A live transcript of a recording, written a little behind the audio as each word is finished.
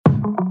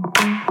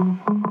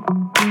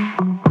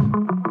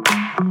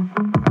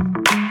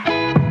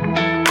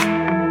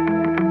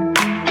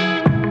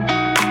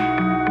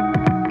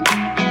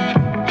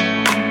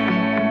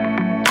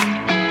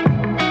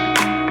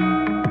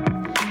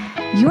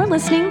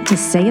Welcome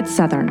to Say It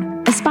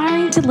Southern,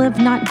 aspiring to live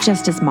not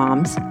just as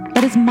moms,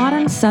 but as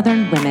modern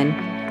Southern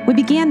women. We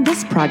began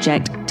this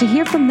project to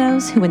hear from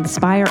those who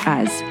inspire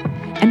us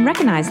and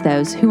recognize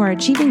those who are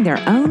achieving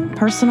their own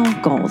personal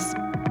goals.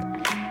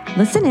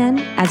 Listen in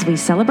as we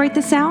celebrate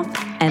the South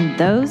and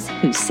those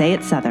who say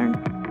it Southern.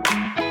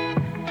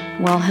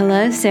 Well,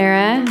 hello,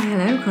 Sarah.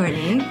 Hello,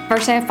 Courtney.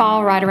 First day of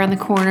fall right around the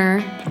corner.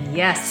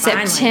 Yes,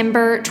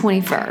 September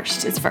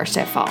 21st is first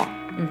day of fall.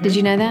 Mm-hmm. Did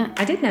you know that?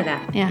 I did know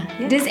that.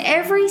 Yeah. Does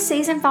every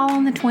season fall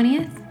on the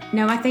 20th?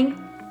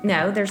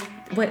 No, there's,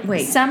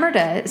 wait. Summer's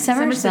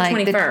the like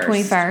 21st. the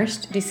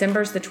 21st.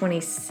 December's the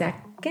 22nd?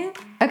 Okay,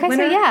 winter?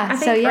 so yeah. I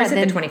think, so yeah. Or is it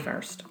then, the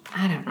 21st?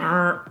 I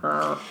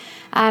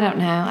don't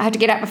know. I have to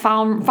get out my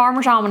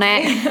Farmer's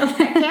Almanac.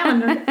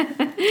 Calendar.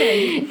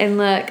 And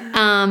look,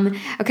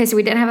 okay, so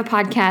we didn't have a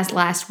podcast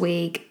last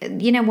week.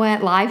 You know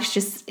what? Life's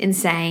just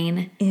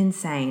insane.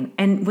 Insane.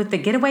 And with the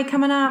getaway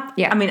coming up,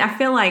 yeah. I mean, I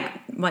feel like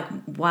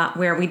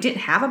where we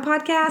didn't have a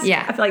podcast,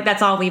 yeah. I feel like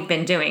that's all we've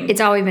been doing.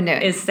 It's all we've been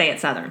doing. Is Say It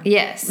Southern.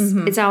 Yes,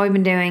 It's all we've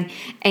been doing.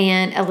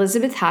 And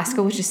Elizabeth High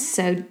School was just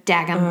so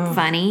daggum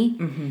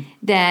funny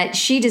that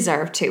she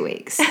deserved 2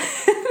 weeks.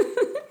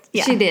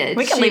 Yeah. She did.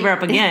 We can leave her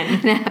up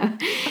again.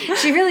 No,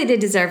 she really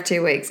did deserve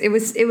 2 weeks. It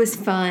was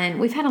fun.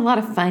 We've had a lot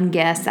of fun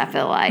guests, I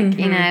feel like,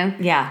 you know.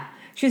 Yeah.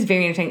 She was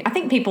very entertaining. I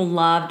think people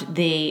loved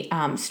the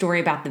story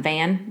about the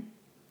van.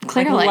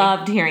 Clearly. I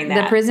loved hearing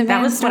that. The prison van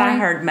That was story? what I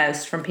heard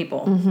most from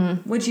people.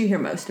 Mm-hmm. What did you hear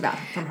most about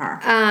from her?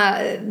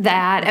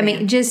 I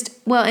mean,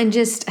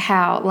 just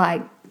how,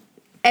 like,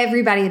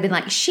 everybody had been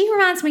like, she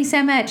reminds me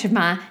so much of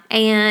my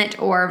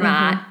aunt or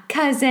my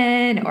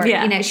cousin or,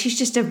 you know, she's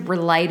just a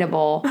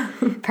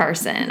relatable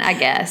person, I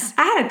guess.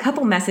 I had a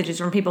couple messages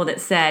from people that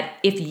said,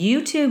 if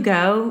you two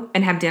go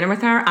and have dinner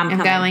with her, I'm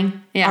coming.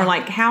 Going. Yeah. Or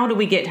like, how do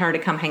we get her to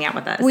come hang out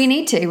with us? We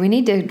need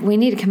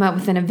to come up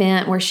with an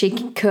event where she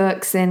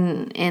cooks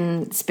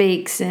and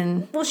speaks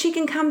and. Well, she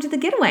can come to the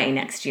getaway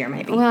next year,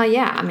 maybe. Well,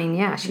 yeah. I mean,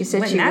 yeah. She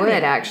said she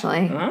would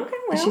actually. Okay.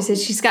 Well, she said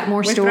she's got more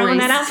we're stories. throwing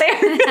that out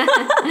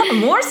there.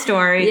 More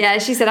stories. Yeah,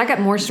 she said I got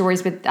more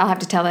stories, but I'll have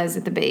to tell those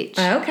at the beach.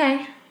 Okay.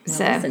 Well,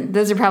 so listen.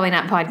 those are probably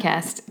not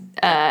podcast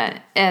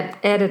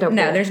editable.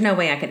 No, there's no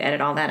way I could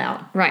edit all that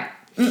out. Right.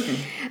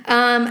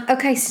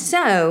 Okay,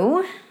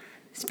 so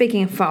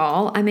speaking of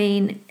fall, I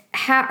mean,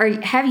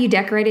 have you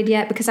decorated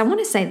yet? Because I want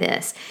to say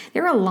this: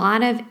 there are a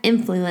lot of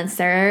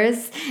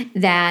influencers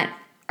that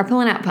are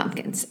pulling out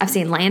pumpkins. I've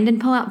seen Landon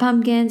pull out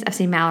pumpkins. I've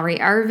seen Mallory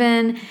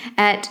Irvin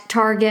at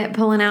Target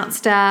pulling out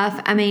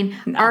stuff. I mean,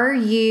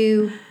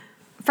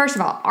 First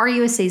of all, are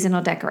you a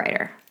seasonal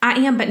decorator? I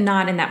am, but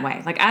not in that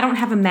way. Like, I don't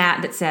have a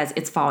mat that says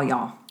it's fall,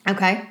 y'all.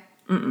 Okay.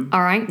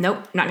 All right.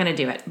 Nope, not going to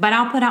do it. But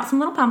I'll put out some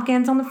little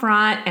pumpkins on the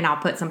front, and I'll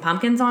put some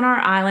pumpkins on our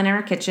island in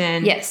our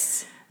kitchen.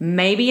 Yes.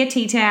 Maybe a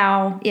tea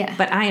towel. Yeah.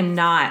 But I am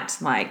not,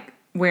 like,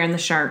 wearing the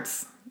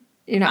shirts.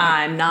 You know,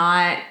 I'm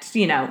not,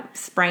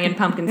 spraying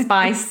pumpkin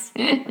spice,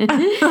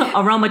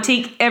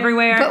 aromatique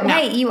everywhere. But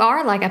wait, you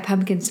are like a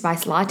pumpkin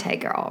spice latte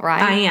girl,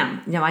 right? I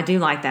am. No, I do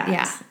like that.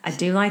 Yeah. I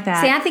do like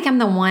that. See, I think I'm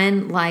the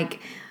one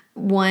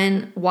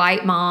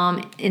white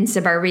mom in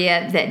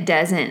suburbia that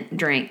doesn't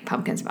drink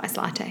pumpkin spice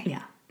latte.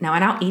 Yeah. No, I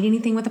don't eat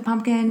anything with a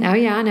pumpkin. Oh,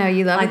 yeah, I know.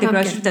 You love like a the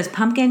pumpkin. those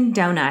pumpkin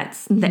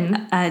donuts.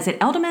 Is it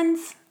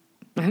Eldman's?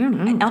 I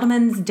don't know.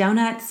 Eldman's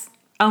donuts.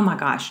 Oh my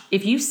gosh.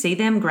 If you see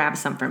them, grab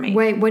some for me.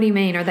 Wait, what do you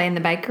mean? Are they in the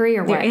bakery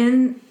or what?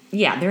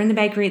 They're in the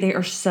bakery. They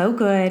are so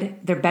good.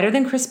 They're better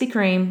than Krispy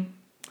Kreme.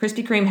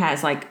 Krispy Kreme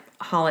has like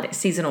holiday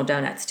seasonal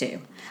donuts too.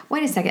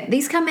 Wait a second.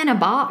 These come in a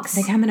box.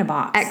 They come in a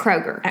box. At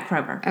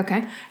Kroger.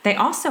 Okay. They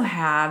also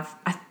have,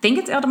 I think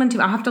it's Eldman too.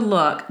 I'll have to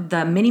look.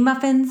 The mini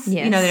muffins.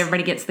 Yes. You know that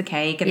everybody gets the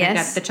cake and they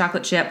got the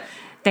chocolate chip.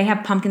 They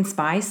have pumpkin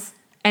spice.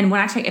 And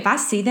if I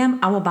see them,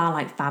 I will buy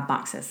like 5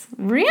 boxes.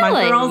 Really?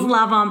 My girls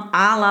love them.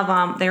 I love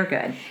them. They're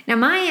good. Now,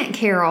 my Aunt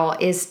Carol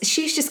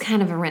she's just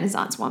kind of a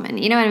Renaissance woman.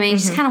 You know what I mean?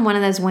 She's kind of one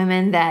of those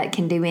women that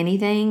can do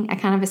anything. I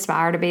kind of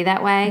aspire to be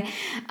that way.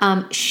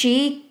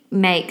 She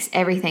makes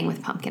everything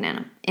with pumpkin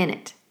in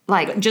it.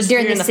 Like just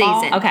during the season.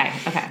 Fall? Okay.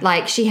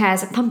 Like she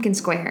has pumpkin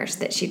squares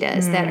that she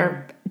does that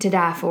are to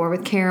die for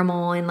with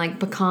caramel and like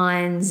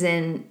pecans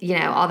and,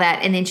 all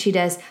that. And then she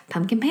does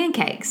pumpkin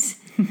pancakes.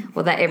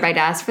 Well, that everybody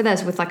dies for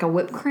those with like a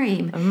whipped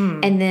cream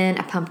and then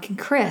a pumpkin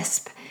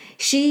crisp.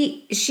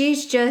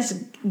 She's just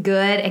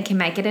good and can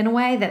make it in a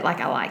way that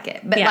like I like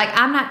it. But like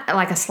I'm not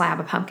like a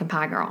slab of pumpkin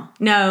pie girl.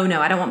 No,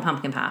 I don't want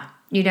pumpkin pie.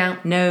 You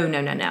don't? No.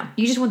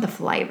 You just want the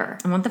flavor.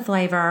 I want the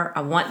flavor.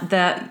 I want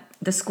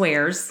the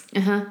squares.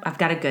 I've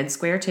got a good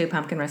square too,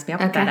 pumpkin recipe. I'll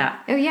put that up.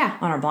 Oh yeah,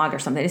 on our blog or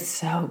something. It's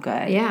so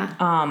good. Yeah.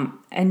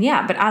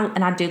 But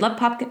I do love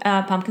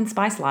pumpkin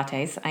spice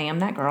lattes. I am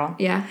that girl.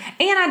 Yeah.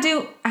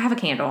 And I have a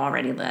candle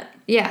already lit.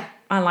 Yeah.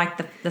 I like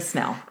the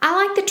smell.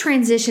 I like the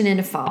transition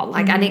into fall.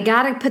 Like I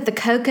got to put the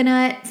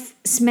coconut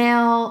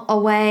smell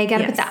away. Got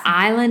to put the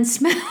island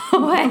smell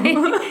away.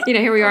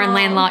 Here we are in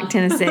landlocked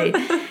Tennessee.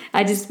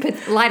 I just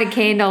light a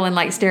candle and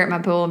like stare at my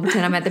pool and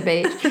pretend I'm at the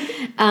beach.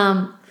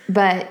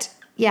 But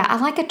Yeah, I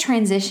like a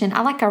transition.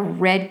 I like a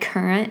red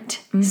currant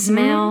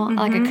smell. I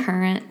like a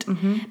currant.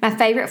 My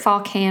favorite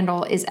fall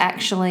candle is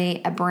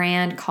actually a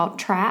brand called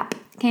Trap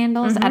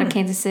Candles out of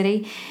Kansas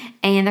City.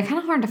 And they're kind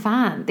of hard to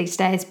find these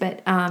days,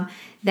 but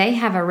they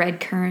have a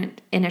red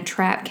currant in a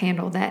Trap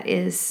candle that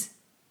is,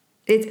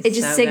 it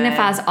just so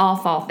signifies good. all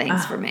fall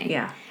things for me.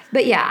 Yeah.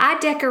 But yeah, I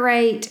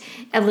decorate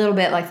a little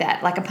bit like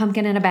that, like a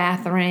pumpkin in a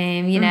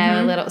bathroom, you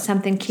know, a little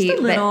something cute,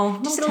 a little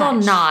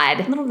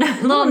nod,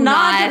 little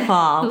nod to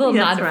fall. a little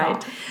Yeah, nod that's to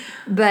right. fall.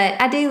 But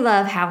I do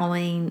love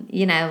Halloween.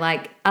 You know,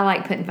 like I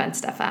like putting fun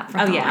stuff out for Oh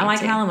Halloween. yeah, I like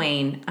too.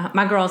 Halloween.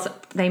 My girls,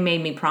 they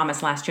made me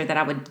promise last year that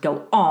I would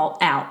go all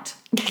out.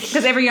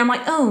 Because every year I'm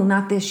like, oh,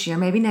 not this year,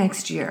 maybe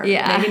next year.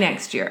 Yeah. Maybe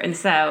next year. And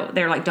so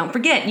they're like, don't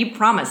forget, you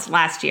promised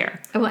last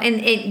year. Well,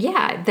 and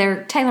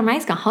Taylor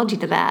May's gonna hold you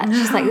to that.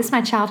 She's like, this is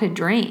my childhood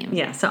dream.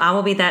 Yeah, so I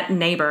will be that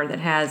neighbor that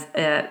has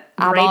a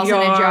Eyeballs in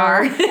a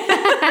jar.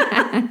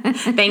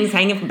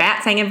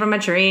 bats hanging from my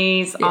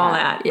trees, all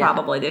that, yeah.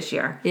 probably this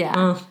year.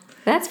 Yeah.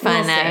 That's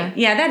fun We'll though.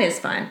 see. Yeah, that is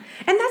fun.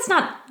 And that's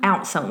not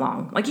out so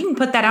long. Like, you can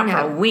put that out for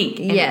a week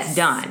and it's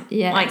done.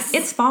 Yes. Like,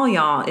 It's Fall,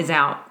 y'all is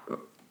out.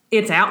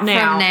 It's out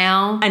now. From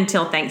now.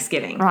 Until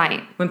Thanksgiving.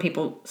 Right. When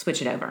people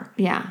switch it over.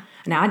 Yeah.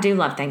 Now, I do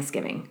love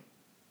Thanksgiving.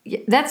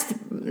 Yeah,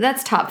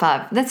 that's top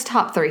 5. That's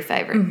top 3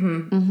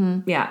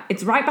 favorite. Yeah,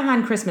 it's right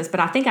behind Christmas, but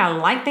I think I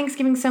like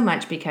Thanksgiving so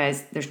much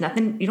because there's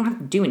nothing, you don't have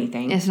to do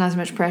anything. It's not as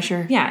much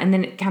pressure. Yeah, and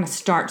then it kind of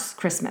starts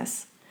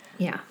Christmas.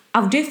 Yeah.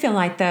 I do feel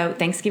like, though,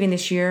 Thanksgiving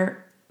this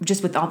year,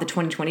 just with all the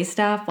 2020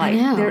 stuff, like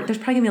know. there's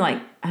probably gonna be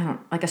like, I don't know,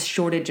 like a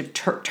shortage of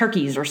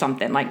turkeys or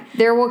something. Like,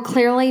 There will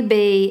clearly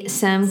be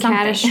some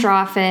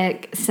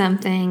catastrophic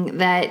something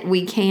that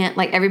we can't,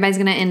 like everybody's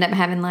going to end up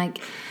having like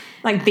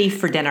beef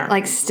for dinner.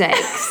 like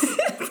steaks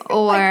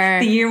or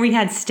the year we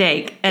had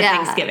steak at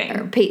Thanksgiving.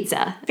 or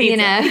pizza, you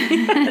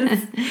know.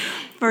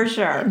 For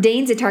sure.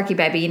 Dean's a turkey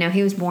baby. You know,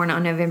 he was born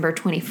on November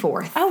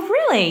 24th. Oh,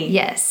 really?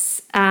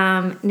 Yes.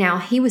 Now,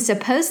 he was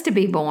supposed to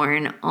be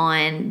born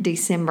on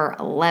December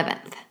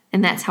 11th,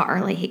 and that's how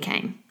early he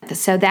came.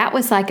 So that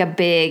was like a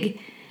big,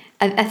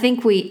 I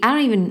think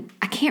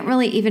I can't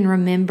really even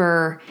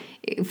remember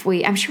if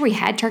I'm sure we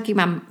had turkey.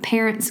 My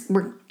parents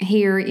were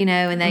here, you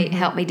know, and they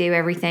helped me do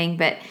everything.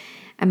 But,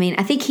 I mean,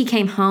 I think he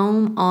came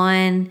home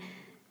on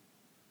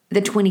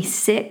the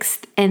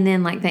 26th, and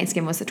then like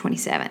Thanksgiving was the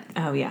 27th.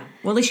 Oh, yeah.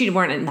 Well, at least you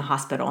weren't in the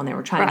hospital and they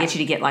were trying to get you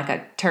to get like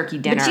a turkey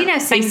dinner. But you know,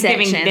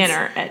 Thanksgiving C-sections.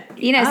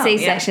 dinner.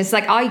 C-sections. It's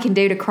like all you can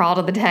do to crawl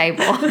to the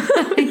table.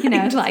 You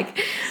know,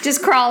 like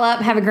just crawl up,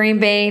 have a green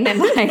bean, and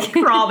like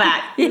Crawl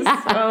back.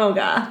 Yeah. Oh,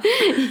 God.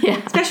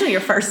 Yeah. Especially your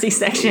first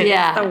C-section.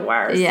 Yeah. It's the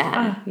worst.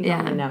 Yeah. Oh, you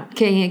don't even know.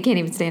 Can't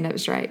even stand up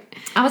straight.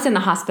 I was in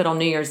the hospital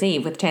New Year's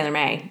Eve with Taylor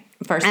May,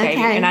 first baby,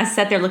 Okay. and I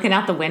sat there looking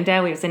out the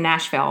window. We was in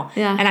Nashville,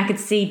 Yeah. and I could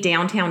see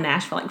downtown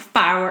Nashville, like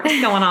fireworks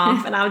going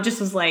off, and I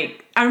was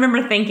like, I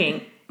remember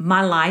thinking,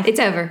 my life It's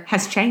over.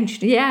 has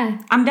changed. Yeah.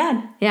 I'm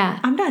done. Yeah.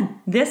 I'm done.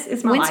 This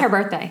is my When's life. her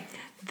birthday?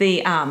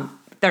 The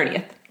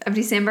 30th. Of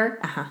December?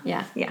 Uh-huh.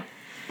 Yeah. Yeah.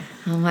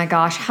 Oh my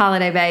gosh,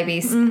 holiday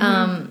babies.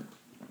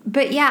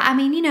 But yeah, I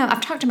mean, you know,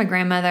 I've talked to my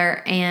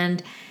grandmother,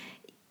 and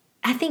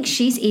I think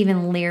she's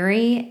even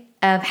leery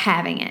of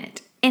having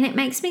it. And it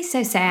makes me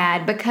so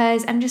sad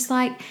because I'm just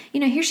like, you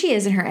know, here she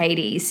is in her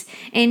 80s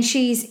and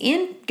she's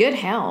in good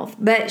health,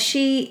 but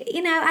she,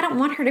 you know, I don't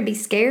want her to be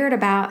scared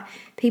about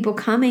people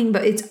coming,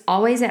 but it's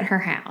always at her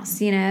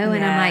house, you know,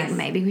 and I'm like, Yes.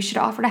 maybe we should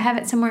offer to have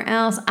it somewhere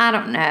else. I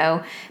don't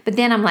know. But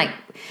then I'm like, I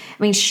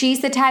mean,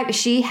 she's the type,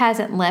 she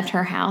hasn't left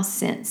her house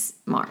since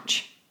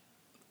March.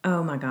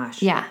 Oh my gosh.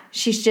 Yeah.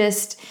 She's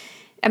just,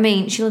 I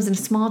mean, she lives in a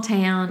small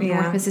town, Yeah.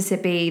 North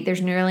Mississippi.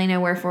 There's really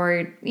nowhere for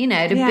her, you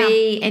know, to Yeah.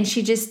 be. And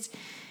she just,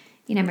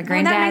 you know, my Well,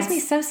 granddad. that makes me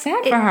so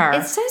sad for her.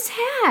 It's so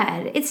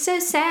sad. It's so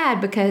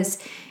sad because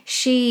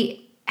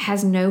she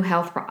has no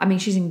health I mean,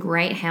 she's in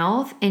great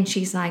health, and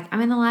she's like, I'm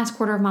in the last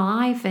quarter of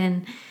my life,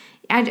 and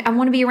I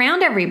want to be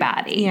around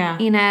everybody. Yeah.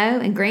 You know,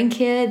 and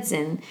grandkids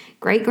and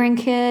great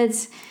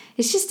grandkids.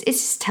 It's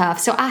just tough.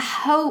 So I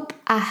hope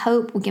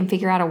we can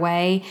figure out a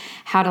way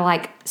how to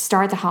like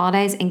start the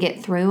holidays and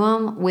get through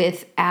them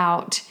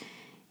without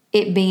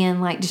it being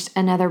like just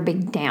another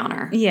big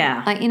downer.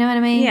 Yeah. Like, you know what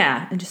I mean?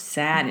 Yeah. And just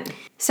sad.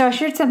 So I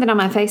shared something on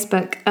my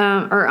Facebook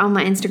or on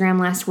my Instagram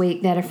last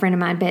week that a friend of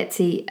mine,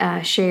 Betsy,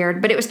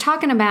 shared. But it was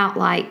talking about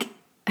like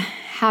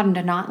how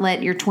to not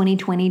let your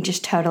 2020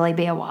 just totally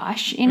be a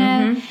wash, you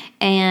know?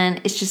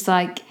 And it's just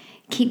like,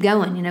 keep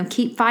going, you know,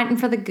 keep fighting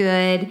for the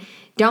good.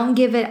 Don't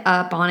give it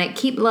up on it.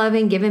 Keep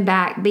loving, giving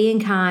back, being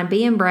kind,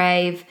 being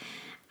brave.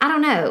 I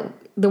don't know.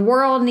 The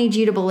world needs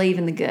you to believe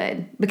in the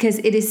good because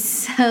it is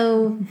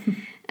so...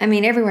 I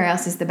mean, everywhere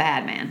else is the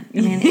bad, man. I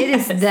mean, it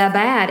is the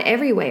bad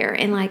everywhere.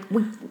 And like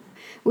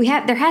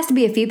there has to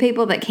be a few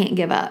people that can't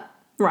give up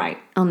Right.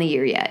 on the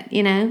year yet,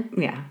 you know?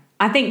 Yeah.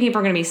 I think people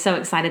are going to be so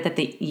excited that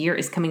the year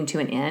is coming to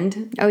an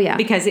end. Oh, yeah.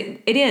 Because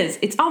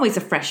it's always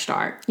a fresh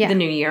start, Yeah. the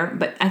new year.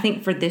 But I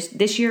think for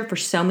this year, for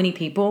so many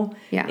people,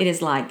 Yeah. it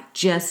is like,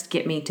 just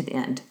get me to the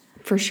end.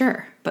 For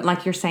sure. But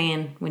like you're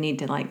saying, we need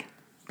to like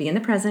be in the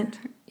present.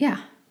 Yeah.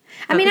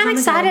 I mean, Focus I'm on the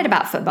excited good.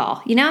 about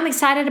football. I'm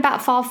excited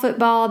about fall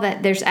football,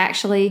 that there's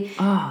actually,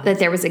 that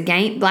there was a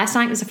game. Last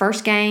night was the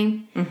first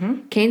game.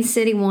 Mm-hmm. Kansas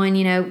City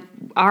won.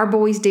 Our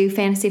boys do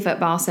fantasy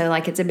football, so,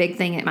 like, it's a big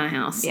thing at my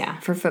house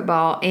for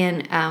football.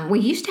 And we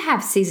used to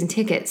have season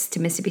tickets to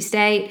Mississippi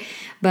State,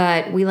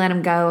 but we let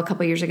them go a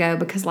couple years ago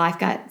because life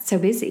got so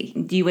busy.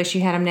 Do you wish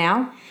you had them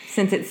now,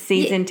 since it's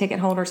season ticket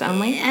holders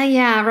only?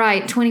 Yeah,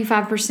 right.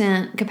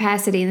 25%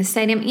 capacity in the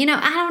stadium.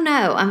 I don't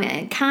know. I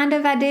mean, kind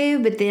of I do,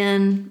 but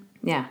then...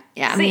 Yeah.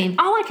 Yeah, See,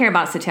 all I care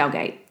about is the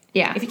tailgate.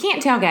 Yeah. If you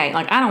can't tailgate,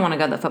 like, I don't want to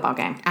go to the football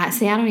game. I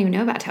don't even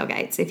know about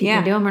tailgates, if you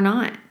can do them or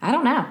not. I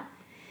don't know.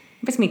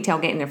 It's me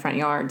tailgating their front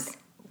yards.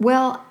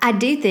 Well, I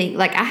do think,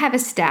 like, I have a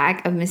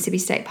stack of Mississippi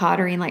State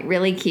pottery and, like,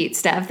 really cute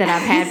stuff that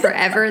I've had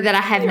forever that I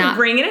have not.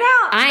 Bringing it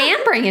out. I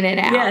am bringing it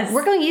out. Yes.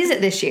 We're going to use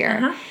it this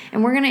year.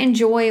 And we're going to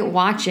enjoy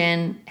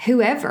watching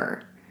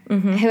whoever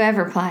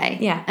play.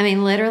 Yeah. I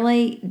mean,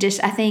 literally,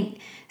 just, I think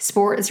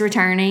sports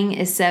returning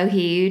is so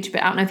huge.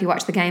 But I don't know if you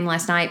watched the game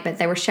last night, but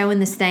they were showing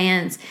the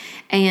stands.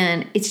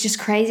 And it's just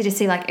crazy to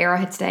see, like,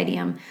 Arrowhead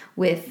Stadium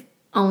with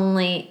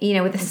only,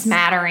 with a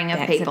smattering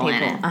of people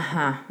in it.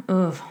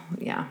 Oh,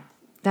 yeah.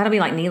 That'll be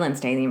like Neyland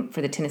Stadium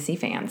for the Tennessee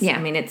fans. Yeah.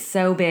 I mean, it's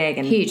so big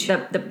and huge.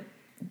 The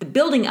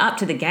building up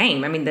to the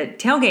game. I mean, the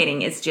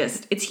tailgating is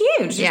just, it's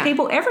huge. There's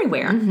people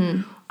everywhere.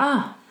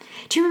 Oh.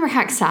 Do you remember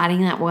how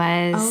exciting that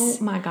was?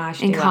 Oh my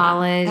gosh. In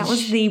college. That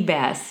was the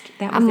best.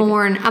 I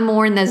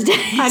mourn those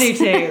days. I do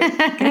too.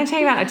 Can I tell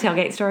you about a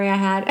tailgate story I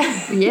had?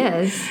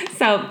 Yes.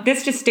 So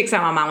this just sticks out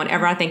in my mind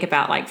whenever I think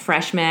about, like,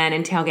 freshmen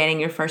and tailgating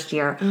your first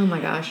year. Oh my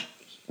gosh.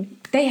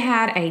 They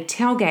had a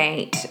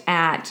tailgate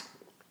at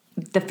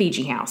the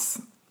Fiji House.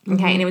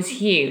 Okay, and it was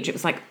huge. It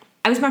was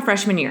my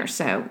freshman year,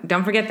 so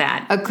don't forget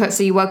that. Okay,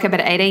 so you woke up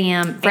at 8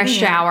 a.m., fresh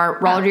shower,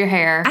 rolled your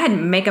hair. I had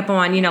makeup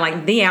on,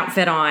 like the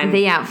outfit on.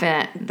 The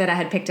outfit. That I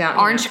had picked out.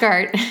 Orange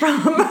skirt.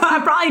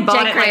 I probably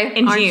bought it like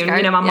in June.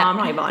 Skirt. My mom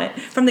probably bought it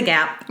from the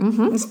Gap.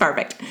 It's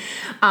perfect.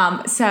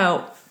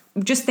 So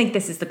just think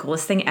this is the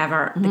coolest thing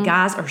ever. The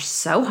guys are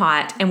so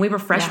hot, and we were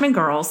freshman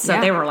girls, so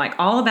they were, like,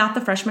 all about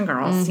the freshman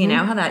girls. You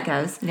know how that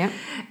goes. Yep.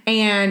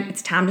 And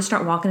it's time to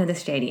start walking to the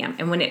stadium.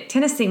 And when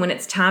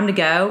it's time to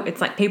go, it's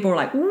like people were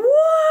like,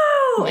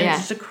 whoa! And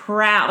it's just a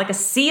crowd, like a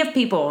sea of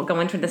people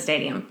going to the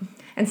stadium.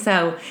 And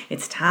so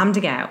it's time to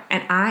go.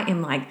 And I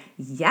am like,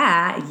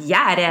 yeah,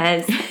 it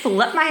is.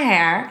 Flip my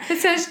hair.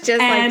 It sounds just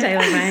like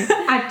Taylor May.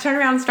 I turn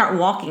around and start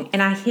walking,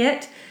 and I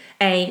hit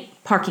a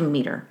parking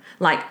meter,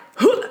 like,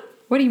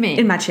 what do you mean?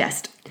 in my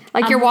chest.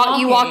 Like you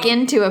walk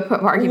into a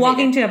parking meter.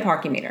 Walking to a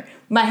parking meter.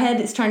 My head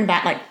is turned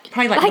back,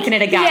 probably looking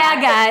at a guy.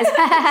 Yeah,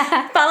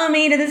 guys. Follow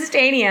me to the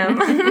stadium.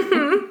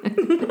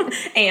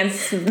 And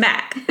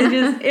smack.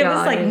 It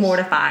was like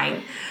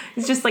mortifying.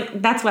 It's just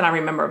like, that's what I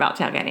remember about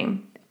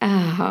tailgating.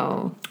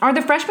 Oh. Are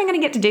the freshmen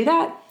going to get to do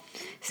that?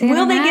 See,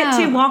 will they get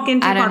to walk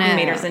into I don't parking know.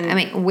 meters? I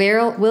mean,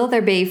 will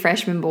there be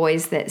freshman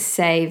boys that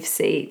save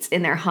seats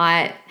in their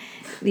hot,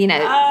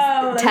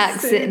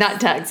 tuxes,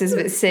 not tuxes,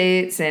 but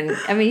suits, and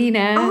I mean,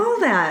 all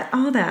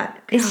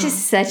that. It's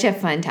just such a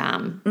fun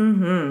time.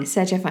 Mm-hmm.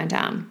 Such a fun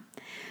time.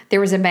 There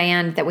was a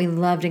band that we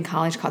loved in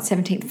college called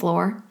 17th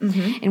Floor,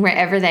 and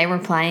wherever they were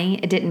playing,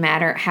 it didn't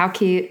matter how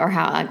cute or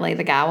how ugly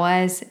the guy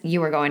was,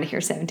 you were going to hear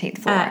 17th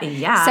Floor.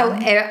 Yeah. So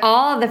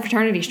all the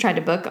fraternities tried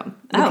to book them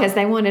because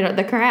they wanted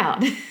the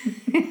crowd.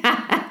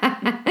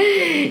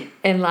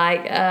 And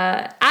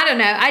I don't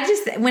know. I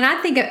just when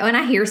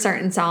I hear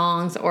certain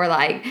songs or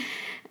like.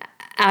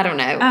 I don't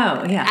know.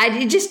 Oh, yeah.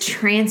 It just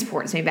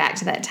transports me back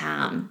to that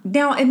time.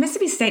 Now, at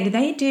Mississippi State, did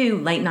they do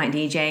late night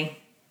DJ?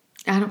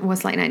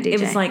 What's late night DJ?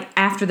 It was like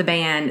after the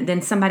band,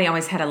 then somebody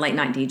always had a late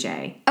night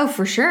DJ. Oh,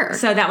 for sure.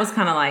 So that was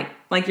kind of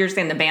like you're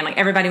saying, the band, like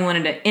everybody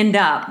wanted to end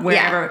up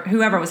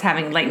whoever was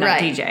having late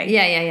night DJ.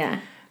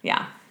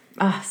 Yeah.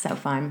 Oh, so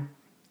fun.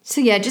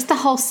 So yeah, just the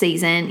whole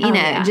season,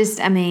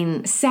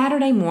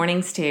 Saturday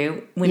mornings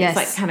too, when it's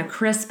like kind of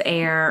crisp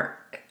air.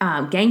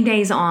 Game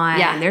day's on.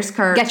 Yeah. There's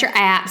Kurt. Got your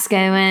apps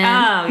going.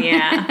 Oh,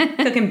 yeah.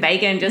 Cooking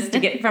bacon just to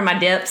get from my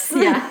dips.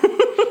 Yeah.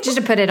 Just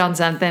to put it on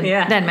something.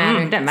 Yeah. Doesn't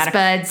matter. Doesn't matter.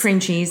 Spuds. Cream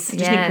cheese.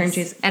 Just need cream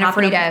cheese. And a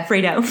Frito.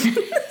 Frito.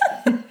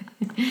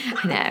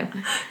 I know.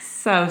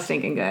 So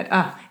stinking good.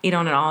 Oh, eat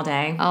on it all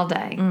day. All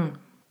day.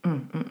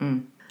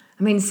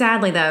 I mean,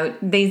 sadly, though,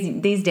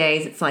 these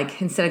days, it's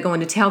like instead of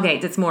going to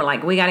tailgates, it's more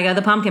like we got to go to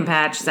the pumpkin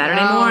patch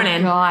Saturday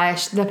morning. Oh,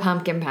 gosh. The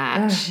pumpkin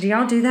patch. Do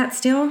y'all do that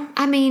still?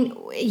 I mean,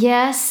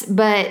 yes,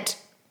 but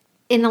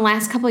in the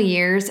last couple of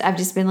years, I've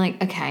just been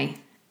like, okay,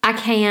 I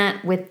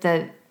can't with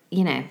the,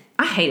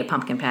 I hate a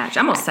pumpkin patch.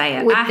 I'm going to say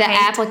it. with I the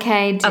hate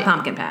applique. a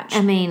pumpkin patch.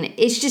 I mean,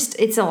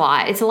 it's a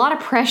lot. It's a lot of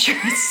pressure.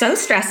 It's so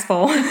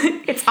stressful.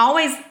 It's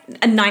always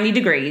 90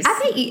 degrees.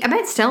 I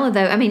bet Stella,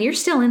 though, I mean, you're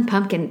still in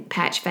pumpkin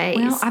patch phase.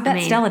 Well, I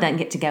bet Stella doesn't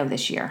get to go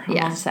this year,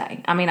 I will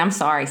say. I mean, I'm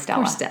sorry,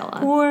 Stella.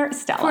 Poor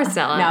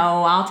Stella.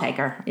 No, I'll take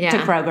her to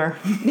Kroger.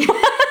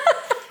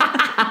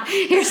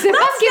 Here's the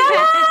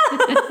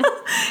pumpkin patch.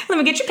 Let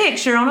me get your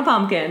picture on a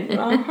pumpkin.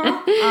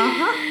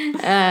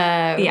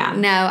 Yeah.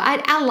 No,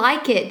 I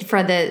like it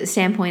for the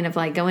standpoint of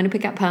like going to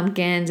pick up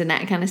pumpkins and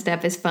that kind of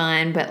stuff is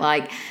fun. But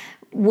like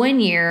one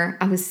year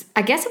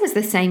I guess it was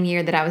the same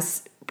year that I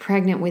was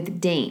pregnant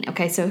with Dean.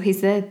 Okay. So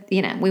he's we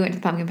went to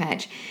the pumpkin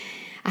patch.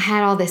 I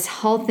had all this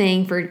whole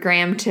thing for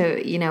Graham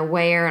to,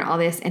 wear and all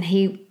this. And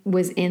he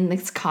was in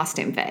this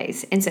costume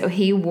phase. And so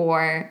he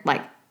wore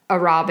like a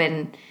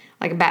Robin,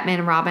 like a Batman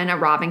and Robin, a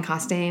Robin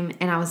costume.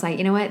 And I was like,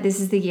 you know what? This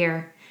is the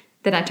year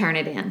that I turn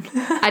it in.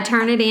 I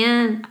turn it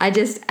in.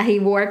 He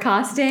wore a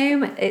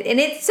costume. And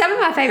it's some of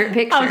my favorite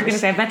pictures. I was going to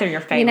say, I bet they're your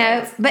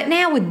favorites. But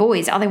now with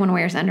boys, all they want to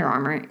wear is Under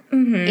Armour.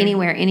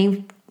 Anywhere,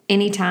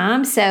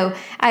 anytime. So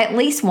I at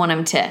least want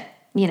them to,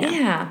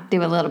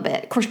 do a little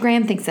bit. Of course,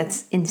 Graham thinks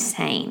that's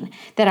insane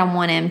that I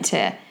want him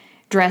to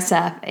dress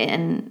up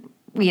in,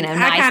 nice clothes.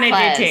 I kind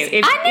of do too.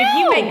 If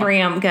you make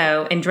Graham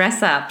go and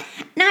dress up,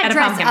 not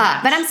dress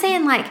up, but I'm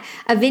saying like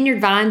a Vineyard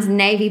Vines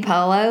navy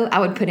polo, I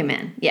would put him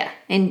in. Yeah,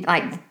 and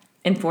like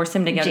and force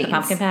him to go to the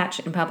pumpkin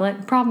patch in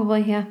public.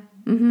 Probably, yeah.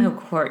 Mm-hmm. Oh,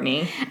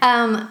 Courtney.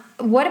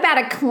 What about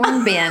a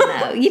corn bin,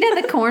 though?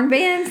 The corn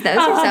bins? Those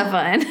are so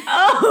fun.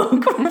 Oh,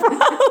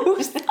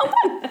 gross. Oh,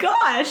 my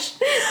gosh.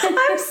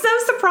 I'm so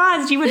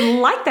surprised you would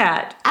like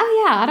that.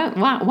 Oh, yeah. I don't.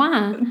 Why?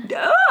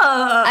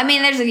 I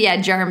mean,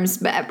 there's, germs.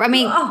 But, I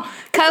mean,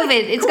 COVID.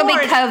 It's going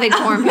to be COVID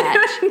corn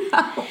patch.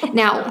 No.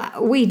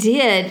 Now, we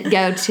did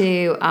go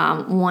to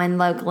one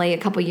locally a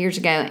couple years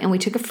ago, and we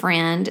took a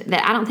friend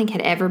that I don't think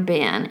had ever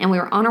been. And we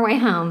were on our way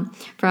home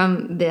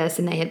from this,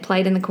 and they had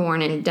played in the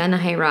corn and done the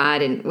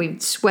hayride, and we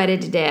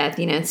sweated to death,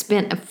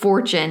 spent a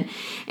fortune.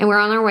 And we're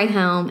on our way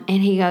home,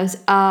 and he goes,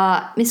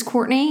 Miss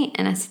Courtney?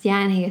 And I said, yeah.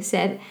 And he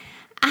said,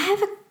 I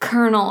have a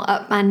kernel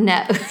up my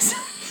nose.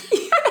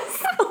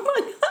 Yes. Oh,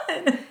 my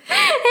God. And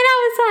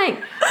I was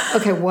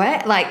like, okay,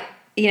 what? Like,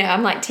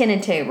 I'm like 10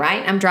 and 2,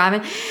 right? I'm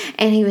driving.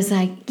 And he was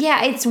like,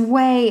 yeah, it's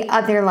way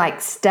up there,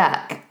 like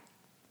stuck.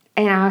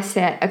 And I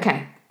said,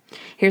 okay,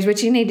 here's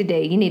what you need to do.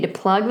 You need to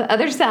plug the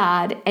other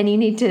side, and you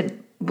need to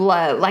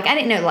blow. Like, I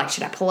didn't know, like,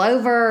 should I pull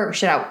over? Or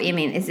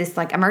is this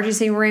like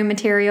emergency room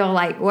material?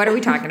 Like, what are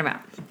we talking about?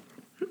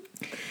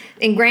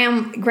 And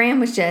Graham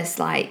was just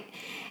like,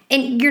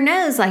 and your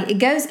nose, like, it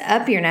goes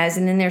up your nose,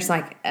 and then there's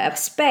like a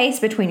space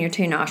between your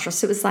two nostrils.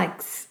 So it was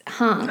like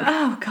hung.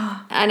 Oh,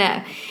 God. I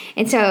know.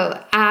 And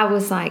so I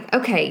was like,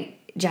 okay,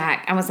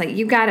 Jack, I was like,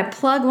 you got to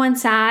plug one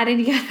side and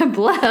you got to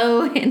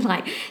blow. And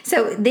like,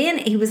 so then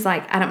he was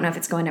like, I don't know if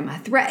it's going to my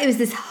throat. It was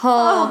this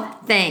whole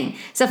thing.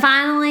 So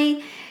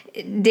finally,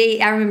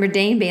 I remember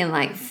Dean being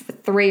like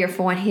 3 or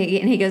 4, and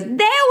he goes,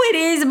 there it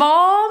is,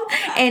 Mom.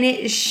 And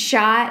it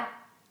shot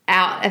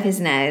out of his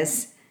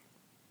nose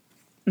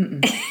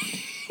into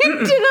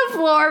the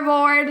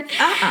floorboard.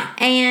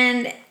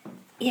 And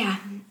yeah.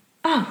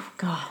 Oh,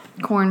 God.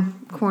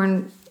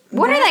 Corn.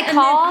 What are they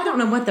called? I don't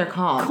know what they're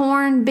called.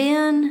 Corn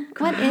bin?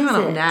 What is it? I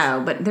don't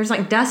know, but there's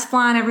like dust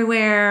flying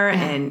everywhere,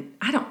 and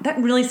that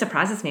really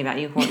surprises me about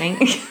you, Courtney.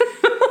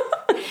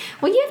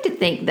 Well, you have to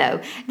think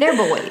though, they're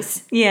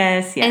boys.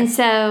 Yes. And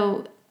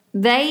so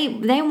they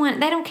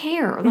don't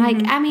care.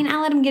 Like, I mean, I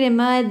let them get in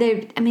mud.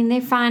 They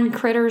find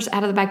critters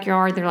out of the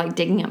backyard. They're like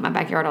digging up my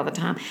backyard all the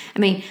time. I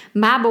mean,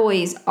 my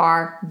boys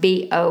are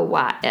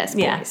BOYS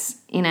boys.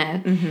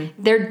 Yeah.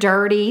 They're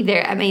dirty.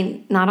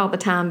 Not all the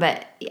time,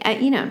 but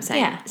you know what I'm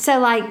saying. Yeah. So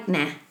like,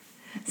 nah.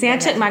 See, I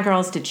took my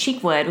girls to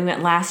Cheekwood. We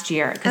went last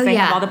year because they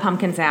have all the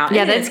pumpkins out.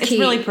 Yeah, that's cute. It's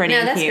really pretty.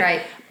 No, that's cute.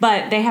 great.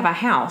 But they have a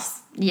house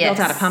built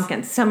out of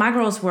pumpkins. So my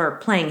girls were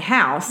playing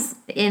house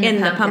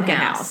in the pumpkin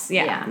house.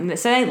 Yeah.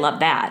 So they love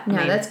that.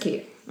 No, that's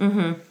cute.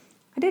 I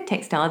did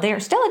take Stella there.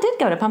 Stella did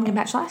go to Pumpkin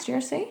Patch last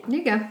year, see? There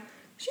you go.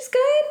 She's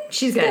good.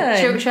 She's good.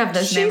 She'll have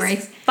those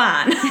memories.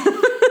 Fine.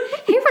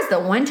 Here was the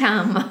one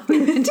time we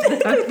went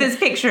to this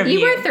picture of you.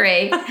 You were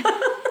 3.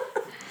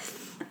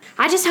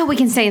 I just hope we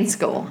can stay in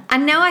school. I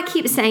know I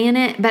keep saying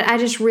it, but I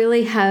just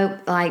really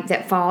hope like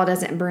that fall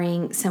doesn't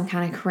bring some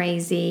kind of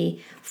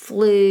crazy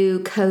flu,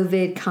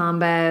 COVID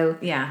combo.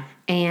 Yeah.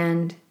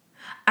 And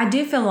I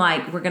do feel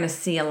like we're going to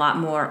see a lot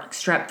more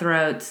strep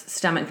throats,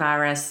 stomach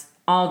virus,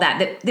 all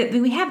that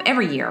we have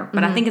every year.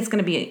 But I think it's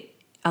going to be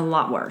a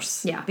lot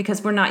worse. Yeah.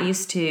 Because we're not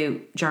used to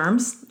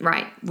germs.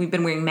 Right. We've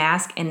been wearing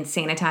masks and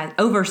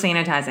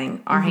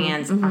over-sanitizing our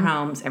hands, our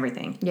homes,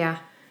 everything. Yeah.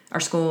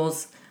 Our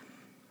schools.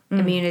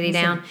 Immunity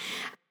down.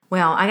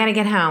 Well, I got to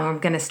get home. We're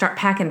going to start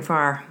packing for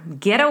our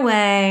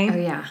getaway. Oh,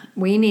 yeah.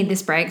 We need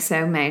this break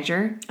so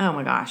major. Oh,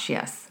 my gosh,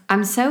 yes.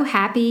 I'm so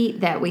happy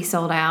that we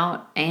sold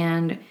out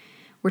and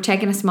we're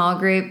taking a small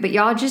group. But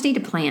y'all just need to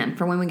plan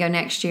for when we go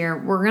next year.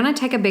 We're going to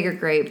take a bigger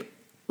group.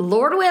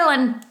 Lord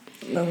willing.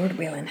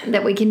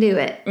 That we can do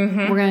it.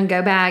 We're going to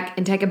go back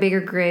and take a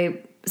bigger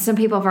group. Some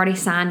people have already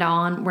signed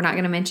on. We're not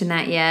going to mention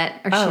that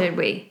yet. Or should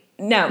we?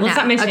 No, let's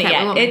not mention it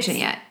yet. We won't mention it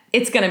yet.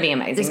 It's going to be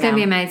amazing. It's going to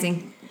be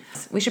amazing.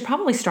 We should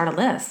probably start a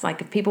list.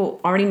 Like if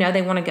people already know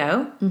they want to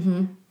go.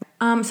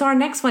 So our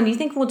next one, do you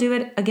think we'll do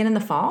it again in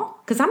the fall?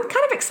 Because I'm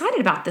kind of excited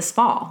about this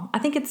fall. I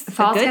think it's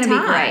Fall's a good going to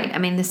time. be great. I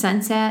mean, the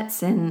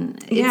sunsets and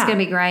it's going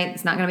to be great.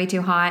 It's not going to be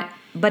too hot.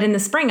 But in the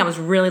spring, I was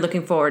really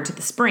looking forward to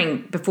the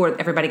spring before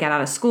everybody got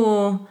out of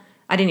school.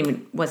 I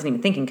wasn't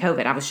even thinking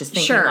COVID. I was just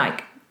thinking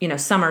like,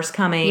 summer's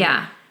coming.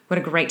 Yeah. What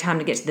a great time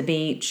to get to the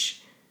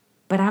beach.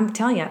 But I'm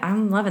telling you,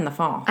 I'm loving the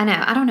fall. I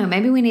know. I don't know.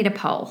 Maybe we need a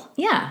poll.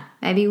 Yeah.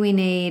 Maybe we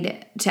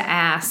need to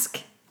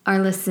ask our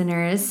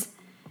listeners,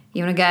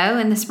 you want to go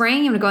in the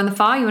spring? You want to go in the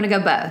fall? You want to go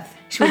both?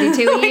 Should we do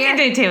 2 a year? We can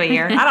do 2 a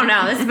year. I don't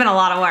know. This has been a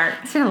lot of work.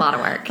 It's been a lot of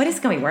work. But it's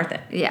going to be worth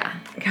it. Yeah.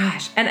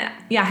 Gosh. And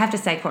I have to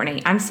say,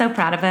 Courtney, I'm so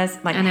proud of us,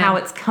 like how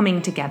it's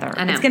coming together.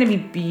 I know. It's going to be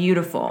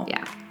beautiful.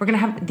 Yeah. We're going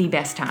to have the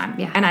best time.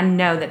 Yeah. And I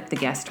know that the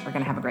guests are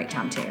going to have a great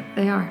time too.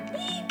 They are.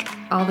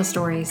 All the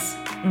stories.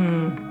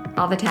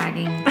 All the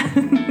tagging.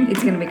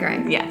 It's going to be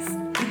great. Yes.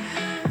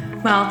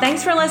 Well,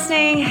 thanks for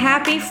listening.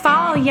 Happy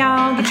fall,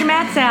 y'all. Get your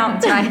mats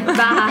out. That's right.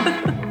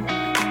 Bye.